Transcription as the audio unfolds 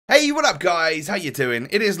Hey, what up guys? How you doing?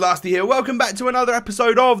 It is Lasty here. Welcome back to another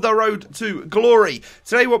episode of The Road to Glory.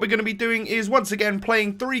 Today what we're going to be doing is once again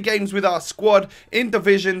playing 3 games with our squad in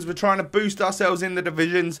divisions. We're trying to boost ourselves in the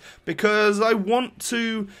divisions because I want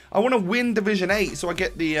to win Division 8 so I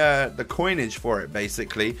get the coinage for it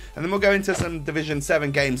basically. And then we'll go into some Division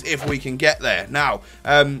 7 games if we can get there. Now,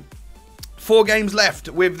 4 games left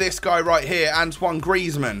with this guy right here, Antoine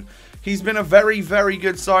Griezmann. He's been a very, very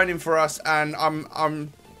good signing for us, and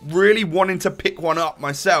I'm really wanting to pick one up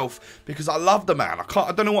myself because I love the man.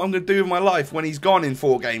 I don't know what I'm going to do with my life when he's gone in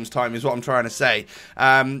 4 games time is what I'm trying to say.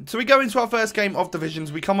 So we go into our first game of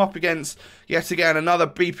divisions. We come up against yet again another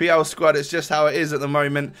BPL squad. It's just how it is at the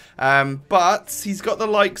moment. But he's got the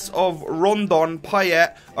likes of Rondon,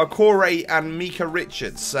 Payet, Okore and Mika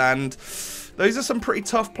Richards, and those are some pretty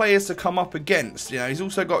tough players to come up against. You know, he's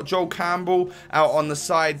also got Joel Campbell out on the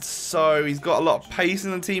side, so he's got a lot of pace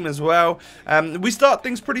in the team as well. We start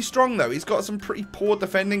things pretty strong though. He's got some pretty poor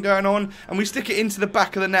defending going on, and we stick it into the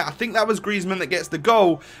back of the net. I think that was Griezmann that gets the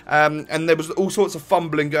goal, and there was all sorts of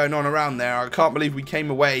fumbling going on around there. I can't believe we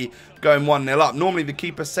came away going 1-0 up. Normally the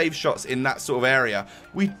keeper saves shots in that sort of area.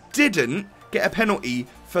 We didn't get a penalty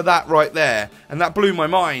for that right there, and that blew my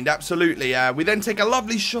mind absolutely. We then take a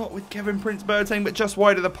lovely shot with Kevin Prince Boateng, but just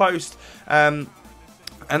wide of the post, and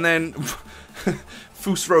then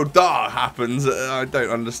Fusroda happens. I don't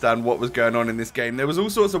understand what was going on in this game. There was all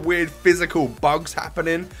sorts of weird physical bugs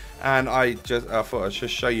happening, and I thought I'd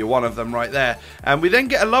just show you one of them right there. And we then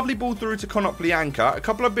get a lovely ball through to Konoplyanka. A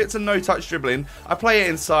couple of bits of no-touch dribbling. I play it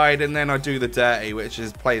inside, and then I do the dirty, which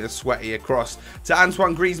is play the sweaty across to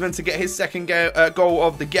Antoine Griezmann to get his second goal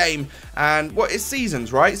of the game. And what it's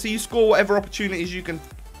seasons, right? So you score whatever opportunities you can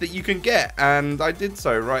get, and I did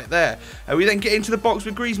so right there. We then get into the box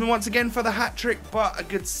with Griezmann once again for the hat-trick, but a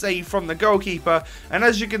good save from the goalkeeper. And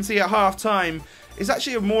as you can see at half-time, it's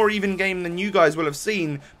actually a more even game than you guys will have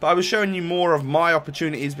seen, but I was showing you more of my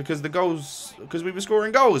opportunities because we were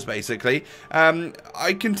scoring goals basically.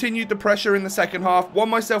 I continued the pressure in the second half, won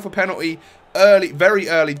myself a penalty very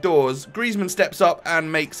early doors. Griezmann steps up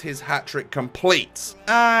and makes his hat-trick complete,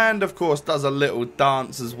 and of course does a little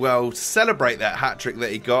dance as well to celebrate that hat-trick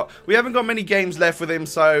that he got. We haven't got many games left with him,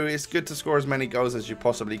 so it's good to score as many goals as you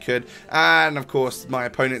possibly could. And of course my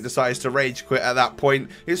opponent decides to rage quit at that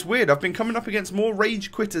point. It's weird, I've been coming up against more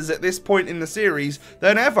rage quitters at this point in the series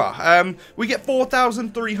than ever. We get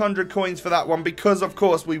 4,300 coins for that one because of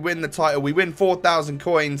course we win the title. We win 4,000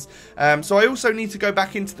 coins. So I also need to go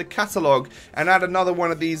back into the catalogue and add another one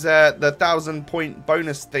of these the 1,000 point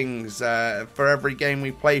bonus things for every game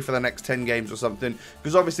we play for the next 10 games or something,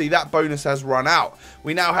 because obviously that bonus has run out.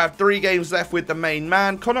 We now have 3 games left with the main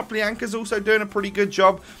man. Konoplyanka's also doing a pretty good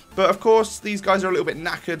job, but of course these guys are a little bit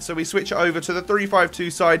knackered, so we switch it over to the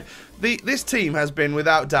 3-5-2 side. This team has been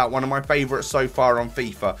without doubt one of my favourites so far on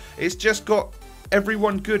FIFA. It's just got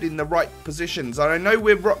everyone good in the right positions, and I know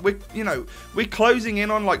we're closing in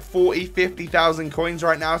on like 40-50,000 coins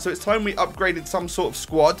right now, so it's time we upgraded some sort of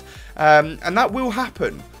squad, and that will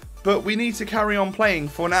happen, but we need to carry on playing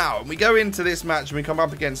for now. And we go into this match and we come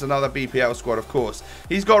up against another BPL squad. Of course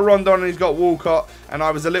he's got Rondon and he's got Walcott, and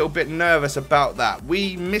I was a little bit nervous about that.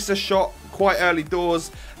 We miss a shot quite early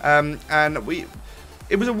doors, and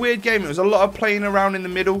it was a weird game. It was a lot of playing around in the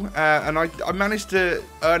middle, and I managed to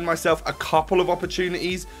earn myself a couple of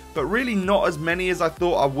opportunities, but really not as many as I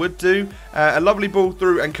thought I would do. A lovely ball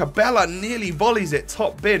through, and Cabela nearly volleys it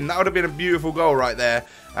top bin. That would have been a beautiful goal right there.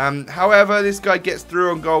 However, this guy gets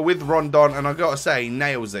through on goal with Rondon, and I gotta say, he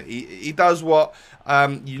nails it. He does what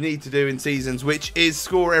you need to do in seasons, which is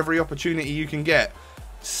score every opportunity you can get.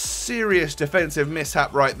 Serious defensive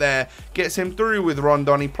mishap right there, gets him through with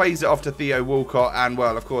Rondon. He plays it off to Theo Walcott, and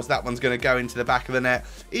well, of course that one's going to go into the back of the net,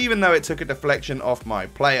 even though it took a deflection off my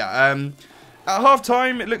player. At half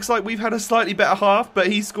time it looks like we've had a slightly better half,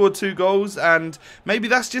 but he scored 2 goals, and maybe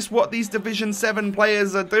that's just what these Division 7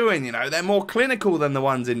 players are doing. You know, they're more clinical than the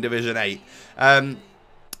ones in Division 8.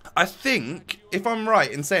 I think, if I'm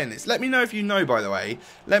right in saying this, let me know if you know, by the way.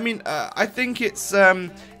 I think it's,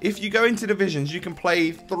 if you go into divisions, you can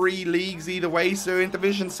play 3 leagues either way. So in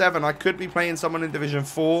Division 7, I could be playing someone in Division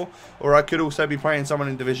 4, or I could also be playing someone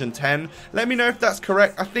in Division 10. Let me know if that's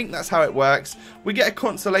correct. I think that's how it works. We get a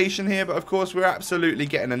consolation here, but of course we're absolutely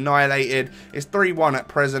getting annihilated. It's 3-1 at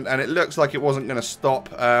present, and it looks like it wasn't going to stop.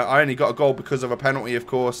 I only got a goal because of a penalty, of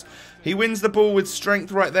course. He wins the ball with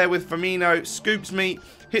strength right there with Firmino, scoops me,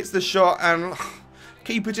 hits the shot, and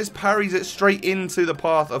keeper just parries it straight into the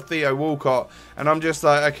path of Theo Walcott, and I'm just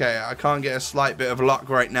like, okay, I can't get a slight bit of luck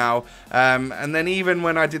right now. And then even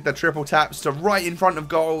when I did the triple taps to right in front of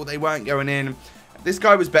goal, they weren't going in. this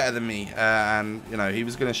guy was better than me, and you know, he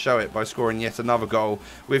was going to show it by scoring yet another goal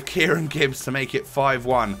with Kieran Gibbs to make it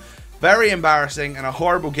 5-1. Very embarrassing and a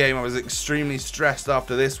horrible game. I was extremely stressed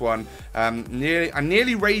after this one. I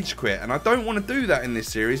nearly rage quit, and I don't want to do that in this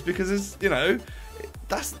series because it's, you know,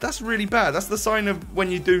 that's really bad. That's the sign of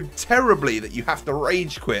when you do terribly that you have to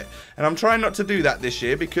rage quit. And I'm trying not to do that this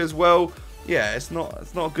year because, well, yeah, it's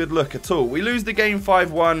not a good look at all. We lose the game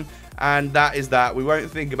 5-1. And that is that. We won't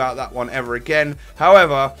think about that one ever again.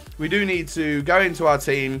 However, we do need to go into our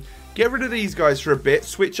team, get rid of these guys for a bit,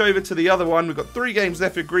 switch over to the other one. We've got 3 games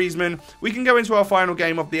left with Griezmann. We can go into our final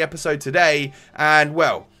game of the episode today and,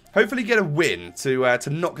 well, hopefully get a win to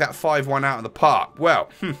knock that 5-1 out of the park. Well,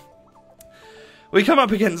 we come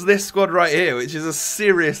up against this squad right here, which is a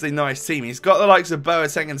seriously nice team. He's got the likes of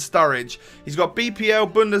Boateng and Sturridge. He's got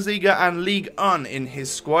BPL, Bundesliga and Ligue 1 in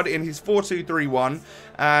his squad, in his 4-2-3-1.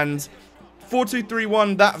 And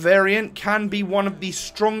 4-2-3-1, that variant, can be one of the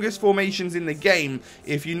strongest formations in the game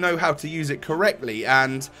if you know how to use it correctly.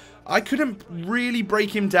 And I couldn't really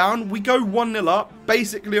break him down. We go 1-0 up,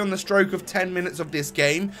 basically on the stroke of 10 minutes of this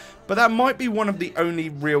game. But that might be one of the only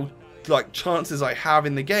real chances I have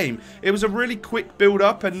in the game. It was a really quick build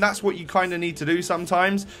up, and that's what you kind of need to do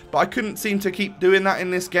sometimes, but I couldn't seem to keep doing that in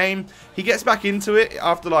this game. He gets back into it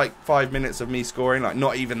after like 5 minutes of me scoring, like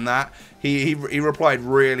not even that. He replied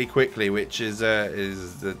really quickly, which is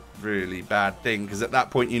a really bad thing, because at that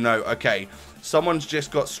point you know, okay, someone's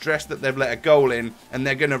just got stressed that they've let a goal in and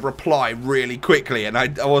they're going to reply really quickly, and I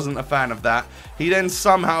wasn't a fan of that. He then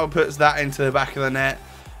somehow puts that into the back of the net.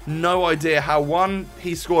 No idea how. 1,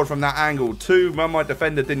 he scored from that angle. 2, my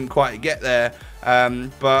defender didn't quite get there.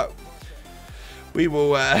 But we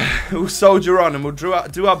will we'll soldier on and we'll do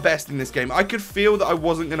our best in this game. I could feel that I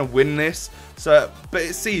wasn't going to win this, but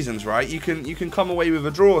it's seasons, right? You can come away with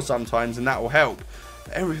a draw sometimes, and that will help.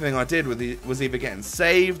 Everything I did was either getting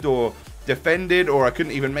saved or defended, or I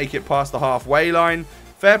couldn't even make it past the halfway line.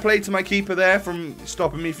 Fair play to my keeper there from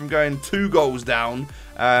stopping me from going 2 goals down.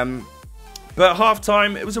 But at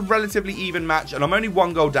half-time, it was a relatively even match, and I'm only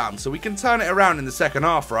 1 goal down, so we can turn it around in the second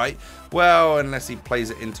half, right? Well, unless he plays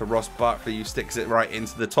it into Ross Barkley, who sticks it right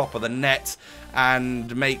into the top of the net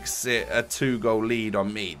and makes it a 2-goal lead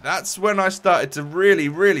on me. That's when I started to really,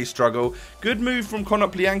 really struggle. Good move from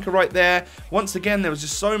Konoplyanka right there. Once again, there was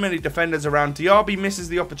just so many defenders around. Diaby misses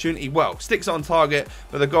the opportunity. Well, sticks it on target,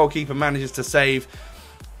 but the goalkeeper manages to save.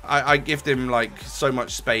 I gift him like so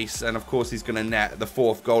much space, and of course he's going to net the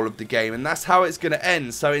 4th goal of the game, and that's how it's going to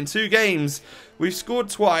end. So in 2 games, we've scored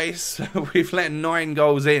twice, we've let 9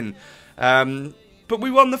 goals in, but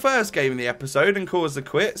we won the first game in the episode and caused a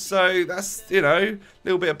quit, so that's, you know, a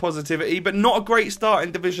little bit of positivity, but not a great start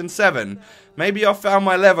in Division 7. Maybe I found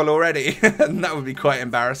my level already, and that would be quite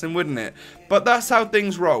embarrassing, wouldn't it? But that's how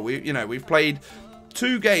things roll. We've played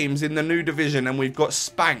 2 games in the new division and we've got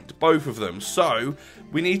spanked both of them, so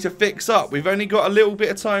we need to fix up. We've only got a little bit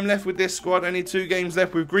of time left with this squad, only 2 games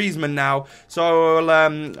left with Griezmann now, so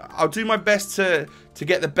I'll do my best to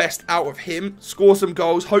get the best out of him, score some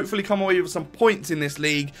goals, hopefully come away with some points in this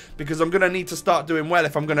league, because I'm going to need to start doing well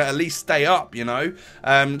if I'm going to at least stay up, you know.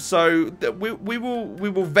 So we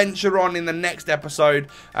will venture on in the next episode.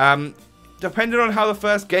 Depending on how the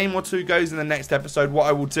first game or 2 goes in the next episode, what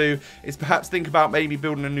I will do is perhaps think about maybe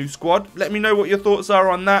building a new squad. Let me know what your thoughts are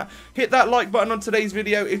on that. Hit that like button on today's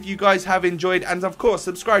video if you guys have enjoyed, and of course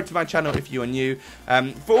subscribe to my channel if you are new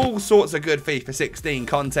for all sorts of good FIFA 16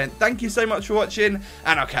 content. Thank you so much for watching,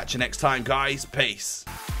 and I'll catch you next time, guys. Peace.